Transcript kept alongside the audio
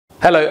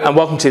Hello and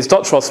welcome to this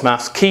Dr. Ross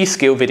Maths key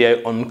skill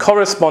video on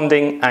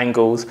corresponding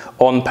angles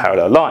on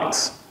parallel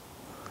lines.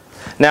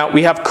 Now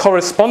we have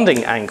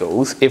corresponding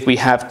angles if we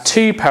have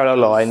two parallel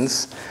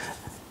lines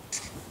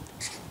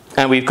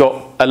and we've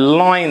got a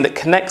line that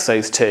connects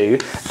those two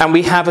and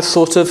we have a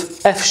sort of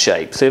F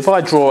shape. So if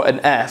I draw an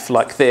F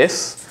like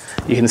this,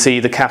 you can see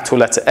the capital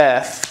letter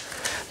F,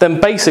 then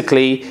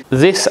basically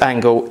this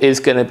angle is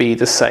going to be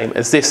the same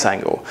as this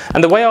angle.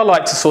 And the way I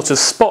like to sort of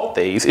spot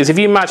these is if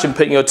you imagine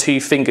putting your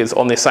two fingers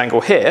on this angle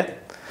here,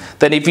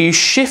 then if you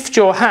shift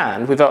your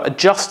hand without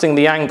adjusting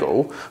the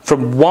angle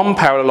from one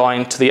parallel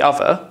line to the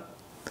other,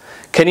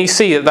 can you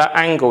see that that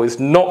angle is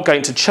not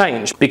going to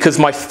change because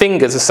my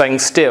fingers are staying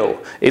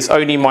still? It's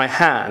only my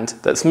hand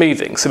that's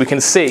moving. So we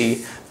can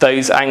see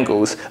those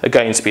angles are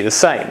going to be the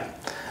same.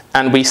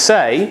 And we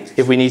say,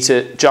 if we need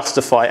to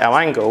justify our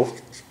angle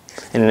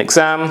in an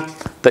exam,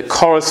 that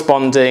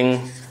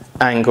corresponding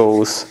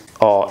angles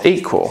are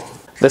equal.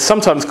 They're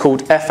sometimes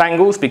called F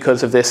angles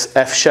because of this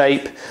F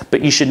shape,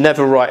 but you should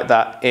never write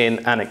that in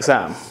an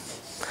exam.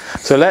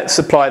 So let's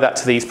apply that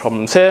to these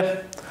problems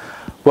here.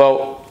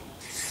 Well,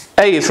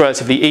 A is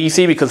relatively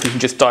easy because we can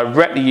just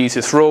directly use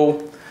this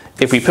rule.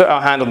 If we put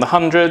our hand on the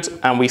 100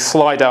 and we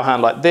slide our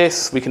hand like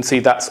this, we can see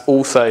that's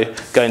also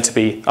going to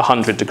be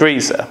 100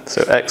 degrees there.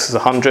 So X is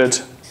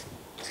 100.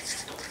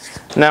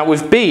 Now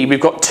with B, we've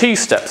got two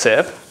steps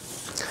here.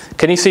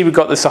 Can you see we've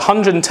got this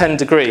 110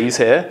 degrees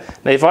here?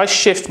 Now if I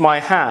shift my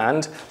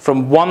hand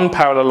from one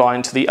parallel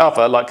line to the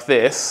other like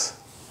this,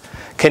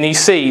 can you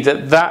see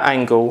that that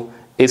angle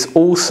is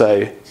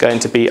also going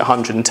to be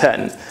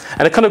 110?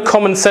 And a kind of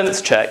common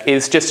sense check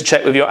is just to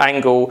check whether your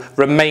angle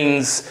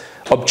remains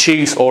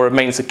obtuse or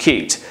remains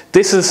acute.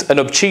 This is an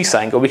obtuse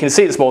angle. We can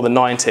see it's more than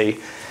 90.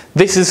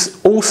 This is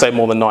also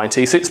more than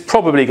 90, so it's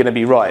probably going to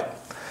be right.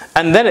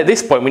 And then at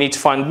this point we need to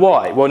find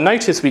y. Well,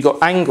 notice we've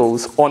got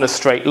angles on a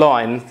straight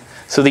line,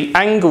 so the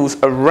angles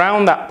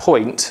around that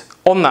point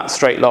on that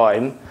straight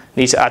line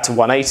need to add to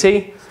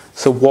 180.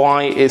 So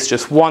y is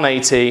just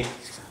 180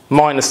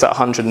 minus that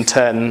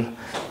 110,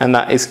 and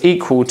that is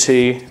equal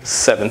to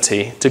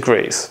 70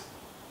 degrees.